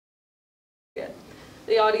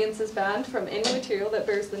The audience is banned from any material that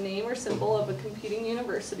bears the name or symbol of a competing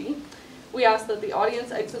university. We ask that the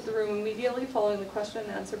audience exit the room immediately following the question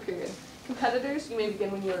and answer period. Competitors, you may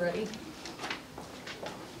begin when you are ready.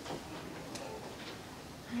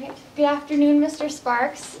 All right. Good afternoon, Mr.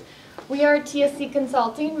 Sparks. We are TSC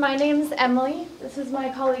Consulting. My name is Emily. This is my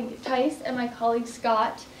colleague Tice and my colleague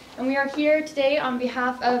Scott. And we are here today on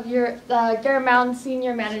behalf of the Garrett Mountain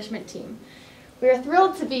Senior Management Team. We are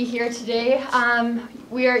thrilled to be here today.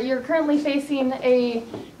 You're currently facing a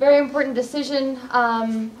very important decision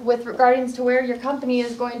with regards to where your company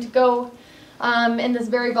is going to go in this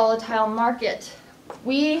very volatile market.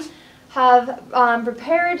 We have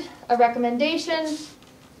prepared a recommendation,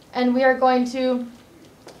 and we are going to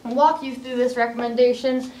walk you through this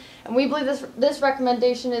recommendation. And we believe this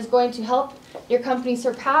recommendation is going to help your company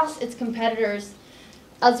surpass its competitors,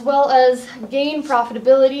 as well as gain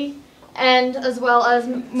profitability, and as well as,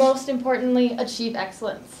 most importantly, achieve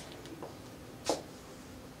excellence.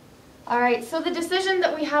 All right, so the decision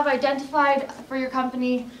that we have identified for your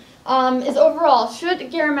company is overall,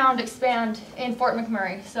 should Garrett Mountain expand in Fort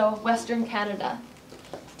McMurray, so Western Canada?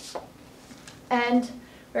 And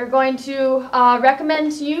we're going to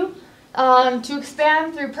recommend to you to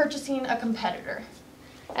expand through purchasing a competitor.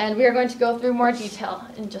 And we are going to go through more detail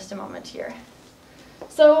in just a moment here.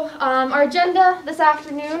 So our agenda this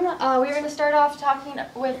afternoon, we're going to start off talking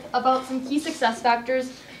about some key success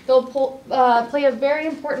factors that will play a very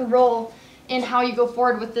important role in how you go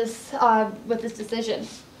forward with this decision.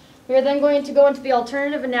 We are then going to go into the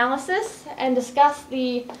alternative analysis and discuss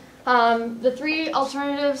the three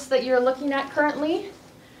alternatives that you're looking at currently.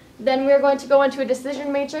 Then we're going to go into a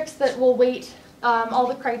decision matrix that will weight all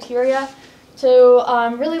the criteria to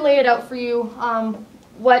really lay it out for you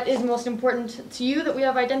what is most important to you that we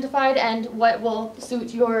have identified and what will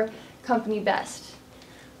suit your company best.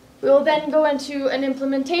 We will then go into an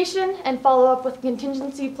implementation and follow up with a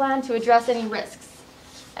contingency plan to address any risks.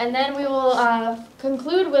 And then we will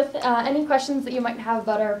conclude with any questions that you might have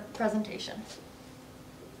about our presentation.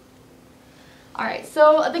 All right,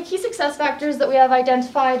 so the key success factors that we have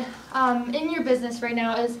identified in your business right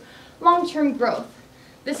now is long-term growth.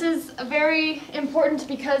 This is very important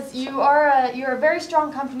because you're a very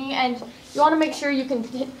strong company, and you want to make sure you can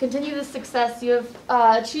continue this success. You have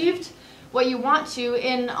achieved what you want to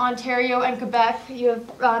in Ontario and Quebec. You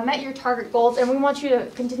have met your target goals, and we want you to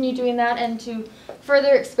continue doing that and to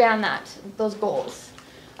further expand those goals.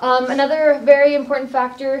 Another very important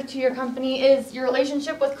factor to your company is your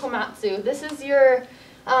relationship with Komatsu. This is your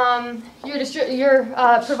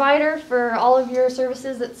provider for all of your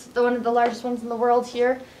services. It's one of the largest ones in the world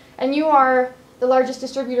here, and you are the largest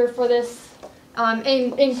distributor for this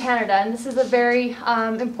in Canada, and this is a very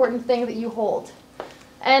important thing that you hold.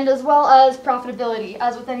 And as well as profitability.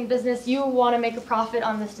 As with any business, you want to make a profit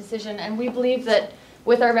on this decision, and we believe that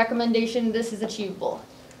with our recommendation, this is achievable.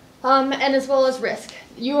 And as well as risk.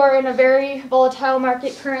 You are in a very volatile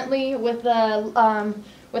market currently with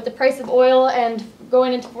the price of oil and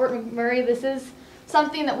going into Fort McMurray. This is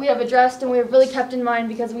something that we have addressed and we have really kept in mind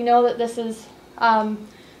because we know that this is a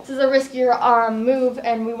riskier move,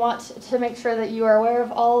 and we want to make sure that you are aware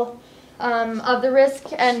of all of the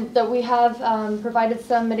risk and that we have provided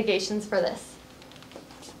some mitigations for this.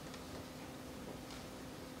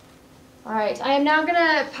 All right, I am now going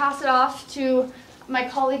to pass it off to my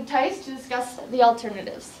colleague Tice to discuss the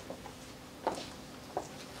alternatives.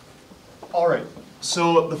 All right.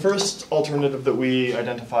 So the first alternative that we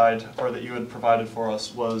identified, or that you had provided for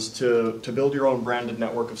us, was to build your own branded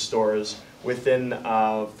network of stores within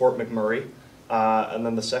Fort McMurray. And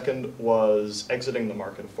then the second was exiting the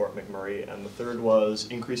market of Fort McMurray. And the third was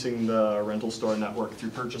increasing the rental store network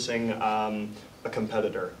through purchasing a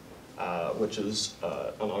competitor, which is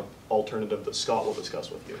an alternative that Scott will discuss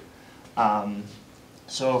with you.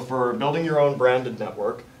 So for building your own branded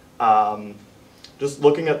network, just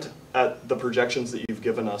looking at the projections that you've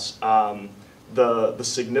given us, the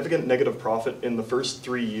significant negative profit in the first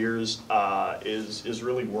 3 years is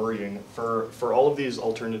really worrying. For all of these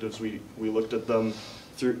alternatives, we looked at them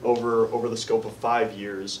over the scope of 5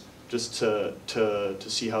 years just to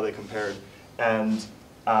see how they compared. And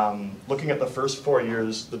looking at the first 4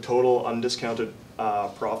 years, the total undiscounted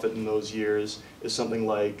profit in those years is something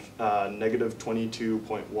like negative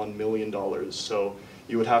 $22.1 million. So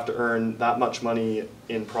you would have to earn that much money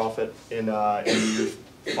in profit in year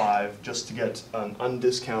 5 just to get an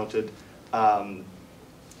undiscounted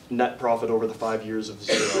net profit over the 5 years of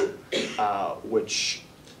 0, which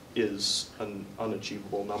is an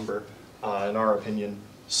unachievable number in our opinion.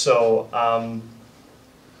 So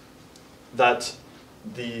that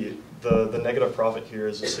the negative profit here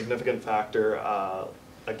is a significant factor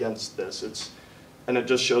against this. And it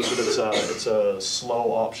just shows that it's a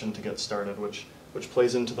slow option to get started, which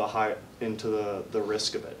plays into the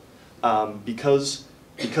risk of it. Because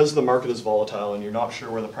the market is volatile and you're not sure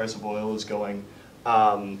where the price of oil is going,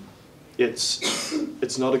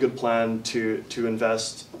 it's not a good plan to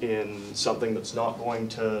invest in something that's not going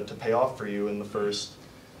to pay off for you in the first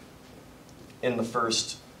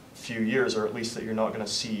few years, or at least that you're not going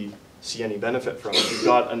to see any benefit from it. You've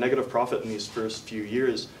got a negative profit in these first few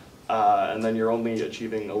years, and then you're only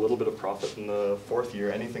achieving a little bit of profit in the fourth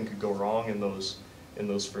year. Anything could go wrong in those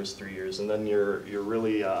first 3 years, and then you're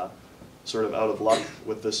really sort of out of luck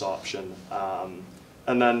with this option.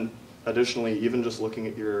 And then additionally, even just looking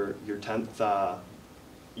at your 10th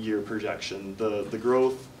year projection, the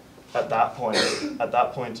growth at that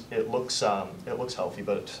point it looks healthy,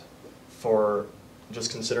 but for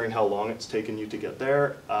just considering how long it's taken you to get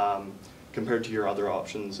there, compared to your other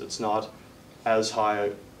options, it's not as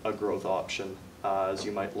high a growth option as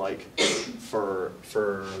you might like for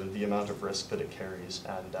the amount of risk that it carries,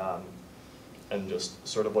 and just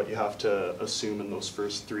sort of what you have to assume in those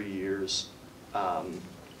first 3 years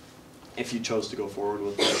if you chose to go forward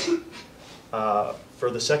with it. For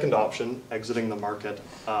the second option, exiting the market,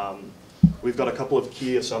 we've got a couple of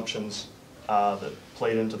key assumptions that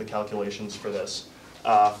played into the calculations for this.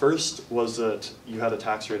 First was that you had a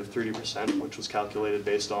tax rate of 30%, which was calculated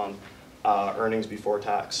based on earnings before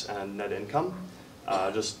tax and net income.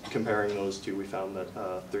 Just comparing those two, we found that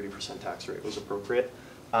 30% tax rate was appropriate,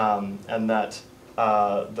 and that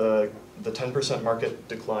the 10% market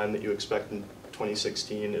decline that you expect in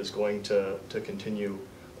 2016 is going to continue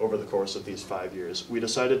over the course of these 5 years. We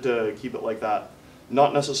decided to keep it like that,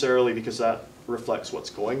 not necessarily because that reflects what's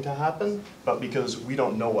going to happen, but because we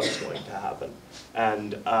don't know what's going to happen.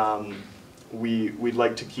 And we'd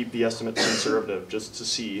like to keep the estimates conservative just to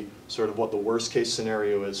see sort of what the worst case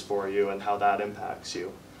scenario is for you and how that impacts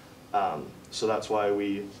you. So that's why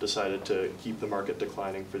we decided to keep the market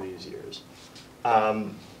declining for these years.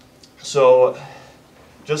 So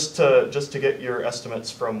just to get your estimates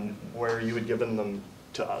from where you had given them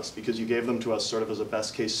to us, because you gave them to us sort of as a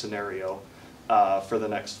best case scenario for the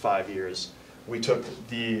next 5 years, we took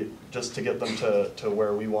just to get them to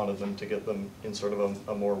where we wanted them to get them in sort of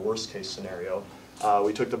a more worst case scenario,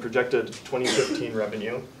 we took the projected 2015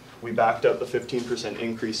 revenue, we backed out the 15%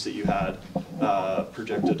 increase that you had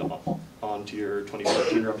projected onto your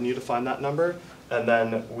 2014 revenue to find that number, and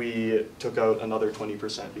then we took out another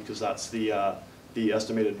 20% because that's the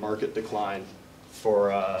estimated market decline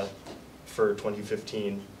for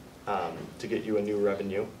 2015 to get you a new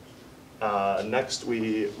revenue. Next,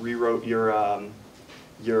 we rewrote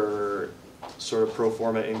your sort of pro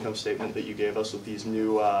forma income statement that you gave us with these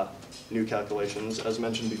new calculations. As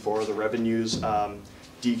mentioned before, the revenues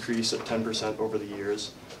decrease at 10% over the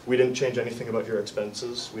years. We didn't change anything about your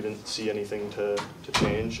expenses. We didn't see anything to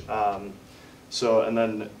change. And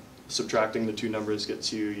then subtracting the two numbers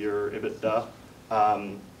gets you your EBITDA.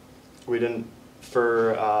 We didn't,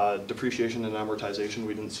 for depreciation and amortization,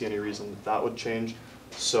 we didn't see any reason that would change.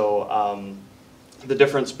 So the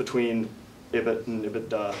difference between EBIT and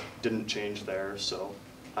EBITDA didn't change there, so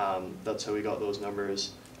that's how we got those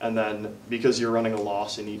numbers. And then because you're running a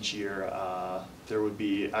loss in each year, there would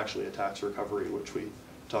be actually a tax recovery, which we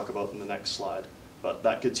talk about in the next slide. But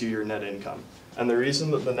that gets you your net income. And the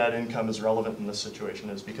reason that the net income is relevant in this situation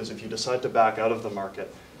is because if you decide to back out of the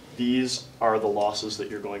market, these are the losses that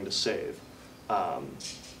you're going to save.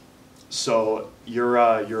 So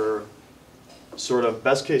your sort of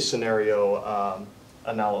best case scenario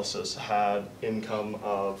analysis had income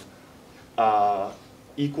of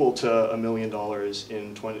equal to $1 million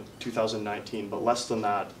in 2019, but less than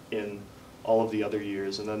that in all of the other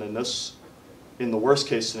years. And then in the worst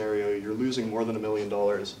case scenario, you're losing more than $1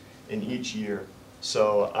 million in each year.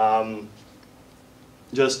 So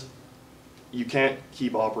you can't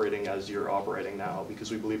keep operating as you're operating now,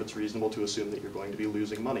 because we believe it's reasonable to assume that you're going to be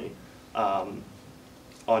losing money on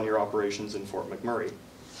your operations in Fort McMurray.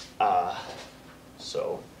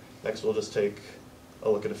 So next we'll just take a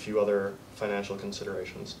look at a few other financial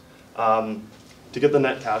considerations. To get the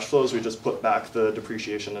net cash flows, we just put back the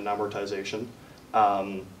depreciation and amortization,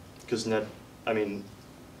 because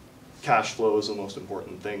cash flow is the most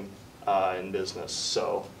important thing in business.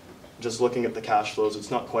 So just looking at the cash flows, it's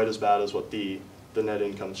not quite as bad as what the net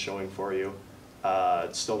income's showing for you.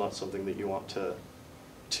 It's still not something that you want to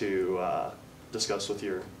discuss with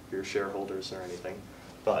your shareholders or anything.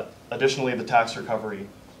 But additionally, the tax recovery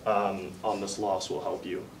on this loss will help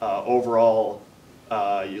you. Overall,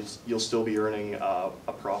 you'll still be earning a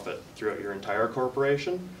profit throughout your entire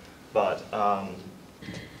corporation, But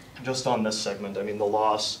just on this segment, I mean, the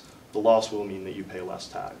loss will mean that you pay less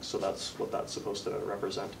tax, so that's what that's supposed to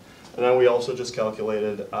represent. And then we also just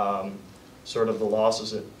calculated sort of the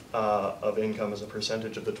losses of income as a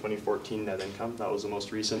percentage of the 2014 net income. That was the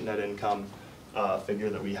most recent net income figure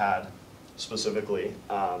that we had specifically.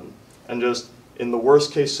 And just in the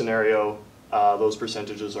worst case scenario, those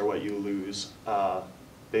percentages are what you lose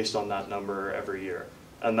based on that number every year.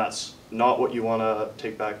 And that's not what you want to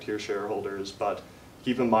take back to your shareholders, but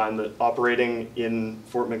keep in mind that operating in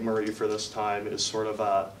Fort McMurray for this time is sort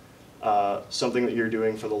of something that you're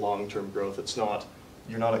doing for the long-term growth. It's not,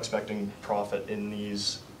 you're not expecting profit in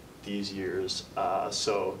these years.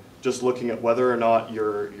 So just looking at whether or not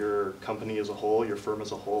your company as a whole, your firm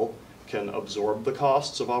as a whole, can absorb the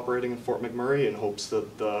costs of operating in Fort McMurray in hopes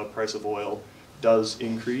that the price of oil does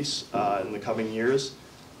increase in the coming years.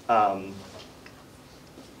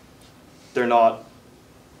 They're not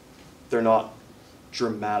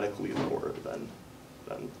dramatically lower than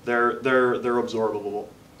they're absorbable.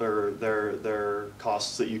 They're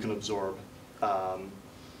costs that you can absorb, and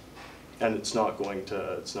it's not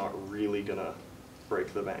really gonna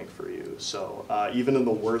break the bank for you. So even in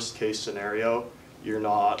the worst case scenario, you're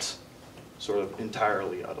not sort of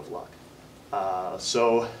entirely out of luck.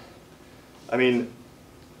 So, I mean,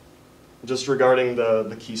 just regarding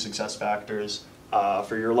the key success factors,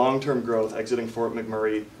 for your long-term growth, exiting Fort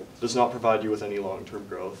McMurray does not provide you with any long-term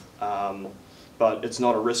growth, but it's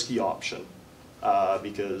not a risky option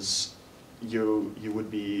because you would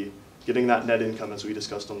be getting that net income, as we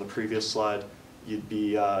discussed on the previous slide. You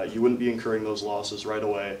wouldn't be incurring those losses right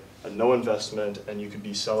away, and no investment, and you could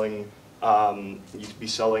be selling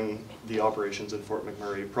the operations in Fort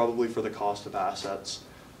McMurray probably for the cost of assets.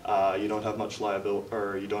 You don't have much liability,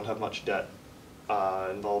 or you don't have much debt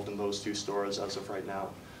involved in those two stores as of right now.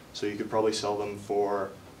 So you could probably sell them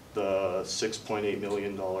for the $6.8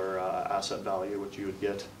 million asset value, which you would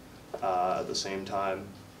get at the same time,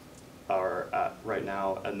 or at right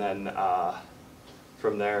now, and then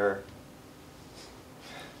from there,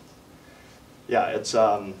 yeah, it's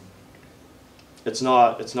not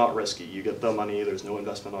risky. You get the money. There's no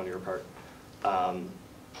investment on your part,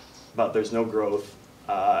 but there's no growth,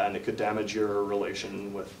 and it could damage your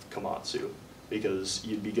relation with Komatsu, because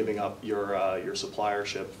you'd be giving up your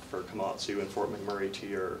suppliership for Komatsu in Fort McMurray to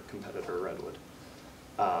your competitor Redwood.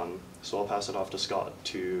 So I'll pass it off to Scott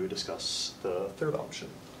to discuss the third option.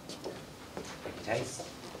 Thank you, Tice.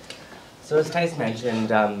 So as Tice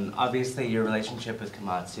mentioned, obviously your relationship with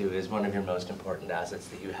Komatsu is one of your most important assets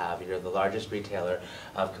that you have. You're the largest retailer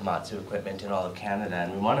of Komatsu equipment in all of Canada,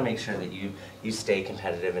 and we want to make sure that you stay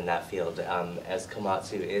competitive in that field, as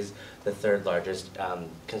Komatsu is the third largest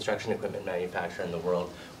construction equipment manufacturer in the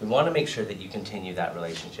world. We want to make sure that you continue that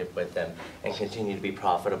relationship with them and continue to be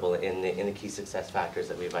profitable in the key success factors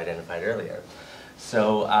that we've identified earlier.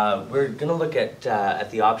 So we're going to look at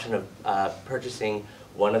the option of purchasing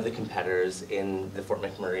one of the competitors in the Fort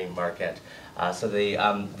McMurray market. So the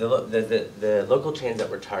local chains that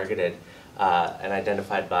were targeted and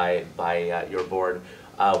identified by your board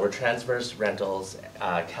were Transverse Rentals,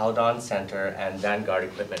 Caledon Center, and Vanguard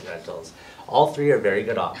Equipment Rentals. All three are very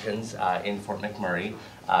good options in Fort McMurray.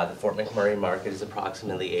 The Fort McMurray market is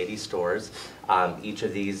approximately 80 stores. Each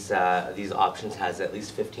of these options has at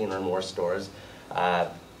least 15 or more stores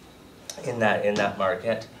in that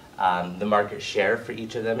market. The market share for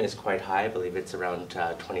each of them is quite high. I believe it's around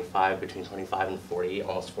between 25 and 40,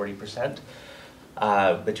 almost 40%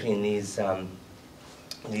 between these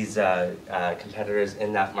competitors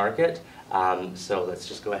in that market. So let's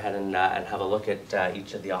just go ahead and have a look at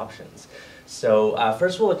each of the options. So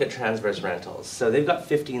first we'll look at Transverse Rentals. So they've got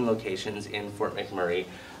 15 locations in Fort McMurray,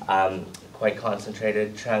 quite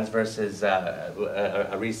concentrated. Transverse is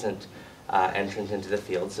a recent entrant into the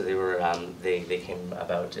field, so they came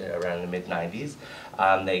about around the mid-90s.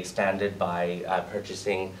 They expanded by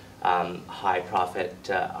purchasing high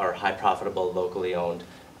profitable locally owned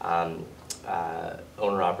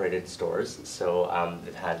owner-operated stores. So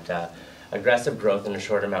they've had aggressive growth in a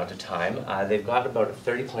short amount of time. They've got about a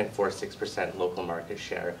 30.46% local market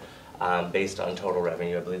share based on total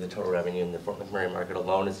revenue. I believe the total revenue in the Fort McMurray market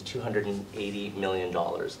alone is $280 million.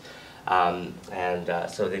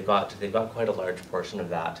 So they've got quite a large portion of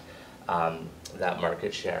that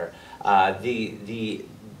market share. I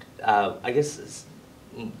guess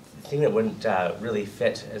the thing that wouldn't really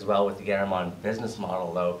fit as well with the Garamond business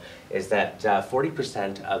model, though, is that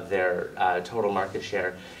 40% of their total market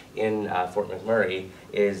share in Fort McMurray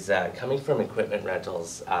is coming from equipment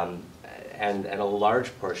rentals, and a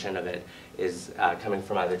large portion of it is coming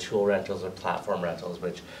from either tool rentals or platform rentals,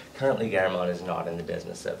 which currently Garamond is not in the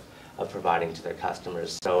business providing to their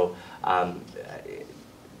customers. So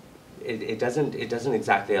it doesn't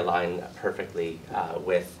exactly align perfectly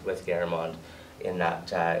with Garamond in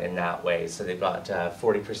that way. So they've got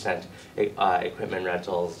 40% equipment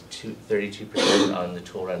rentals, 32% on the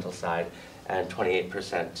tool rental side, and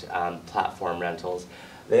 28% platform rentals.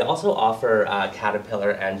 They also offer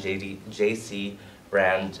Caterpillar and JC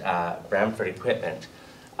brand Bramford equipment.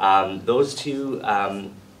 Those two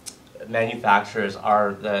manufacturers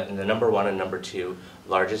are the number one and number two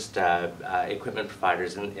largest equipment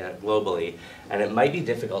providers globally, and it might be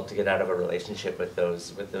difficult to get out of a relationship with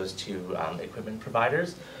those two equipment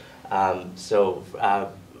providers. So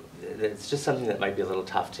it's just something that might be a little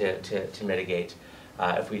tough to mitigate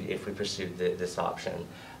if we pursued this option.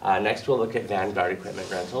 Next, we'll look at Vanguard Equipment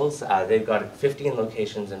Rentals. They've got 15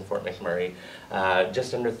 locations in Fort McMurray,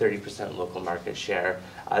 just under 30% local market share.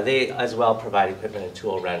 They as well provide equipment and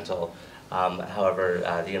tool rental. However,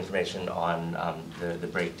 the information on the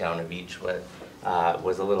breakdown of each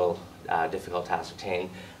was a little difficult to ascertain.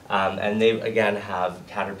 And they again have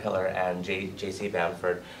Caterpillar and JC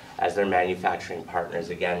Bamford as their manufacturing partners.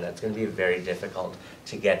 Again, that's going to be very difficult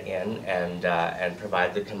to get in and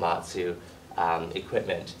provide the Komatsu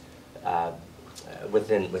equipment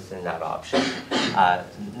within that option.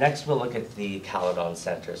 Next, we'll look at the Caledon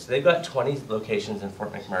Centre. So they've got 20 locations in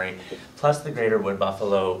Fort McMurray, plus the greater Wood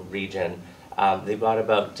Buffalo region. They've got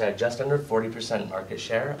about just under 40% market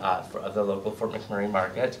share of the local Fort McMurray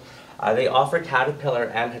market. They offer Caterpillar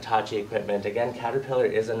and Hitachi equipment. Again, Caterpillar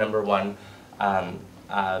is a number one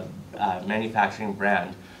manufacturing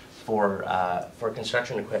brand for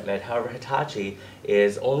construction equipment. However, Hitachi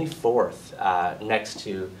is only fourth next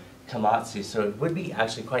to Komatsu, so it would be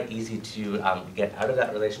actually quite easy to get out of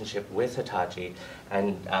that relationship with Hitachi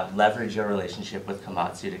and leverage your relationship with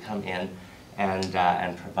Komatsu to come in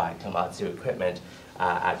and provide Komatsu equipment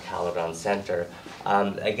at Caledon Centre.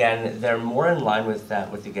 Again, they're more in line with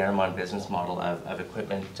the Garamond business model of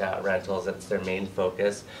equipment rentals. That's their main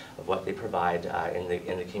focus of what they provide in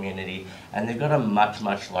the community, and they've got a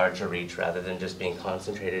much larger reach rather than just being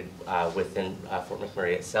concentrated within Fort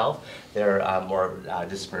McMurray itself. They're more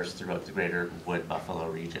dispersed throughout the greater Wood Buffalo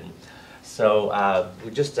region. So we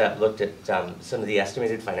just looked at some of the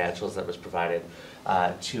estimated financials that was provided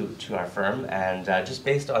to our firm, and just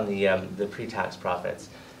based on the pre-tax profits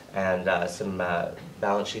and some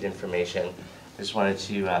balance sheet information, I just wanted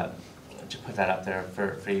to put that up there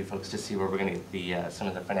for you folks to see where we're going to get some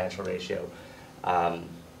of the financial ratio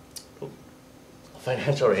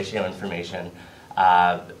information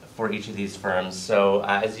for each of these firms. So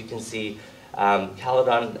as you can see,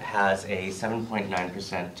 Caledon has a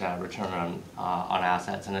 7.9% return on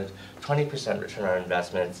assets and a 20% return on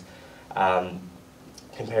investments,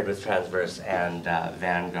 compared with Transverse and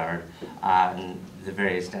Vanguard. And the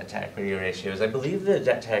various debt-to-equity ratios. I believe the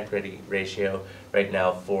debt-to-equity ratio right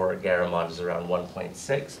now for Garamond is around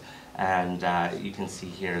 1.6, and you can see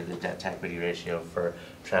here the debt-to-equity ratio for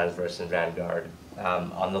Transverse and Vanguard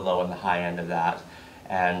on the low and the high end of that,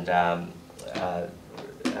 and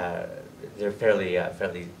they're fairly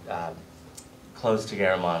close to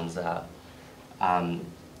Garamond's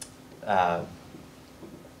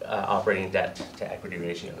operating debt to equity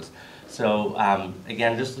ratios. So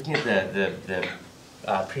again, just looking at the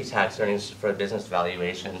pre-tax earnings for a business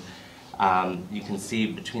valuation, you can see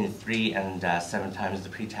between 3 and 7 times the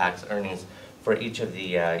pre-tax earnings for each of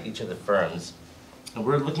the firms. And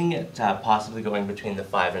we're looking at possibly going between the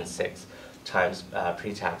 5 and 6 times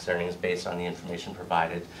pre-tax earnings based on the information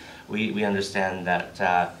provided. We understand that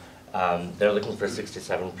they're looking for 6 to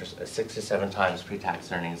 7 times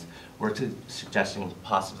pre-tax earnings. We're suggesting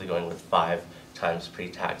possibly going with 5 times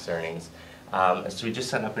pre-tax earnings. So we just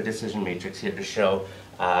set up a decision matrix here to show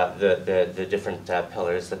the different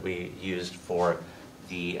pillars that we used for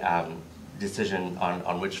the decision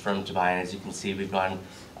on which firm to buy. And as you can see, we've gone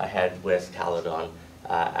ahead with Caledon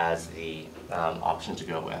as the option to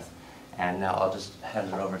go with. And now I'll just hand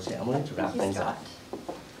it over to Emily to wrap things up.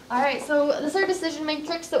 All right, so this is our decision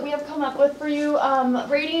matrix that we have come up with for you,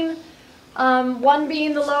 rating 1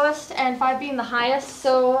 being the lowest and 5 being the highest.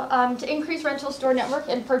 So to increase rental store network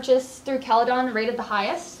and purchase through Caledon, rated the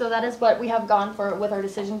highest. So that is what we have gone for with our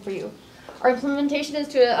decision for you. Our implementation is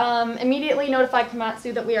to immediately notify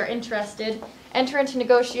Komatsu that we are interested, enter into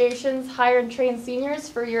negotiations, hire and train seniors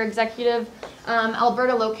for your executive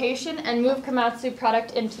Alberta location, and move Komatsu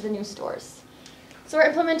product into the new stores. So our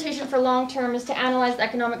implementation for long-term is to analyze the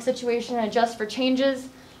economic situation and adjust for changes,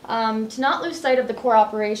 to not lose sight of the core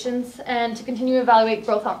operations, and to continue to evaluate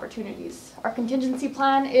growth opportunities. Our contingency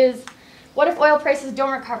plan is, what if oil prices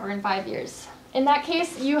don't recover in 5 years? In that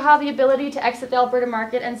case, you have the ability to exit the Alberta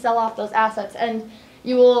market and sell off those assets, and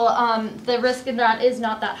you will, the risk in that is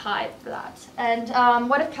not that high for that. And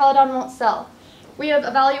what if Caledon won't sell? We have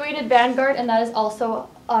evaluated Vanguard, and that is also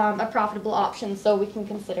a profitable option, so we can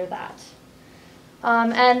consider that.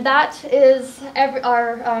 And that is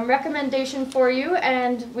our recommendation for you,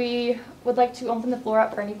 and we would like to open the floor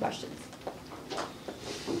up for any questions.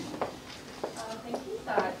 Thank you.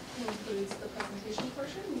 That concludes the presentation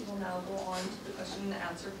portion. We will now go on to the question and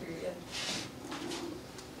answer period.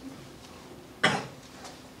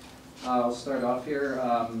 I'll start off here.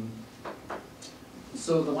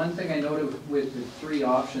 So the one thing I noted with the three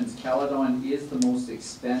options, Caledon is the most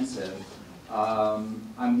expensive.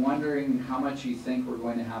 I'm wondering how much you think we're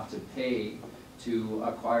going to have to pay to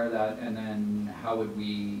acquire that, and then how would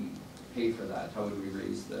we pay for that? How would we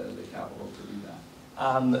raise the capital to do that?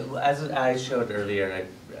 As I showed earlier, and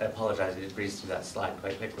I apologize, I breezed through that slide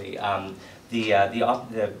quite quickly.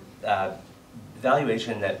 The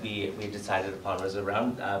valuation that we decided upon was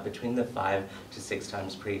around between the 5 to 6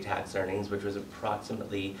 times pre-tax earnings, which was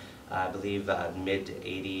approximately, I believe, mid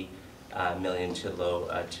 80 million to low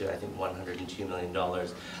to I think $102 million.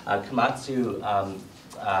 Komatsu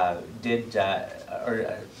did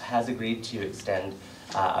or has agreed to extend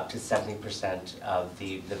up to 70% of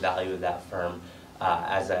the value of that firm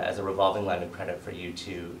as a revolving line of credit for you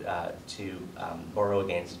to borrow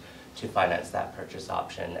against, to finance that purchase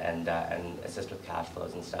option and assist with cash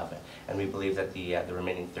flows and stuff. And we believe that the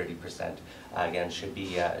remaining 30% again should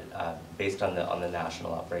be based on the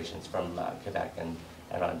national operations from Quebec and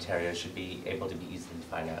Ontario, should be able to be easily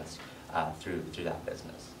financed through that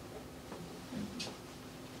business.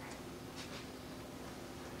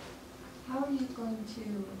 How are you going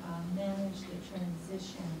to manage the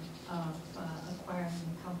transition of acquiring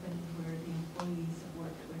a company where the employees have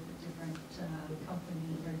worked with a different company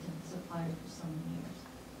or different supplier for so many years?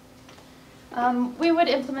 We would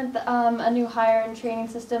implement a new hire and training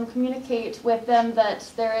system, communicate with them that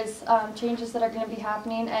there is changes that are going to be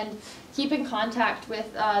happening, and keep in contact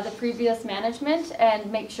with the previous management and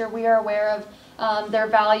make sure we are aware of their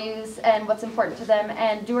values and what's important to them,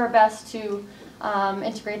 and do our best to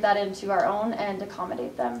integrate that into our own and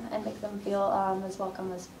accommodate them and make them feel as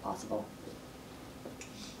welcome as possible.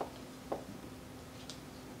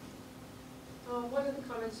 One of the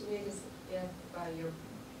comments you made is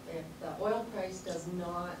if the oil price does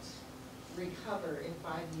not recover in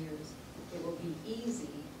 5 years, it will be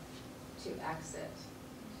easy to exit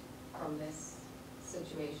from this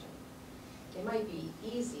situation. It might be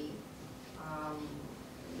easy.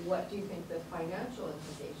 What do you think the financial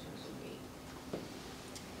implications would be?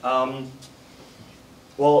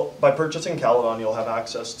 Well, by purchasing Caledon, you'll have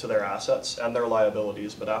access to their assets and their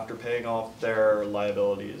liabilities, but after paying off their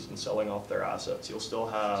liabilities and selling off their assets, you'll still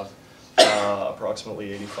have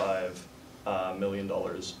approximately $85 million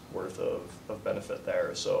worth of benefit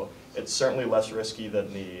there. So it's certainly less risky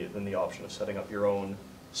than the option of setting up your own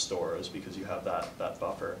stores, because you have that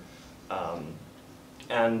buffer.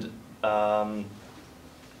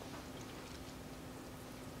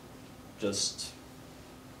 Just,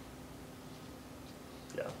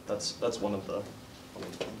 yeah, that's one of the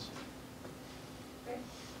things. Okay.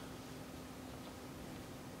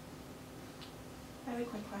 I have a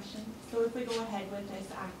quick question. So if we go ahead with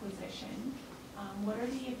this acquisition, what are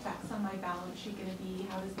the effects on my balance sheet going to be?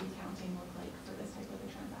 How does the accounting look like for this type of a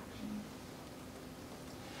transaction?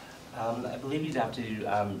 I believe you'd have to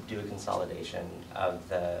do a consolidation of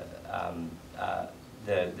the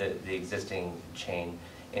existing chain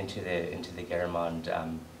into the Garamond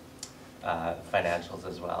financials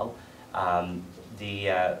as well.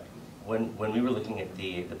 When we were looking at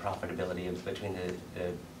the profitability of between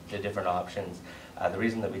the different options, the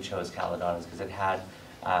reason that we chose Caledon is because it had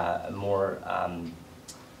more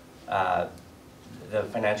the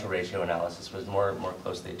financial ratio analysis was more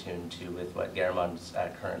closely attuned to with what Garamond's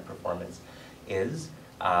current performance is,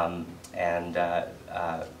 and the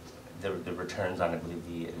returns on, I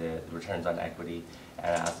believe, the returns on equity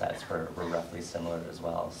and assets were roughly similar as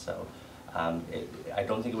well. So I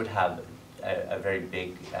don't think it would have a very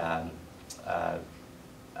big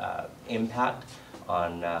impact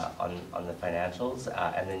on the financials,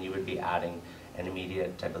 and then you would be adding an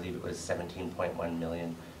immediate, I believe it was 17.1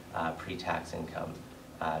 million pre-tax income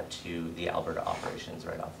to the Alberta operations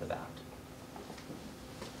right off the bat.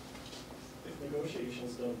 If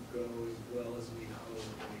negotiations don't go as well as we hope,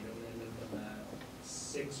 and we don't end up in that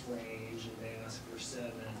 6 range and they ask for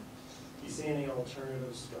 7, do you see any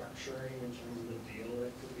alternative structuring in terms of the deal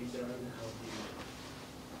that could be done to help you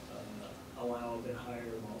allow a bit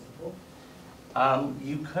higher multiple?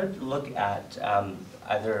 You could look at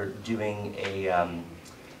either doing a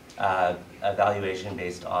valuation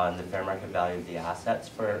based on the fair market value of the assets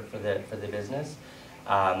for the business.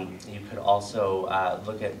 You could also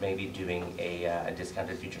look at maybe doing a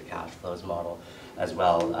discounted future cash flows model as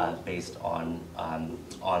well, based on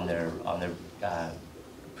their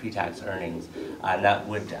pre-tax earnings, and that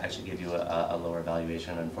would actually give you a lower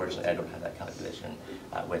valuation. Unfortunately, I don't have that calculation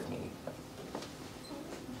with me.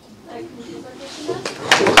 That concludes our question.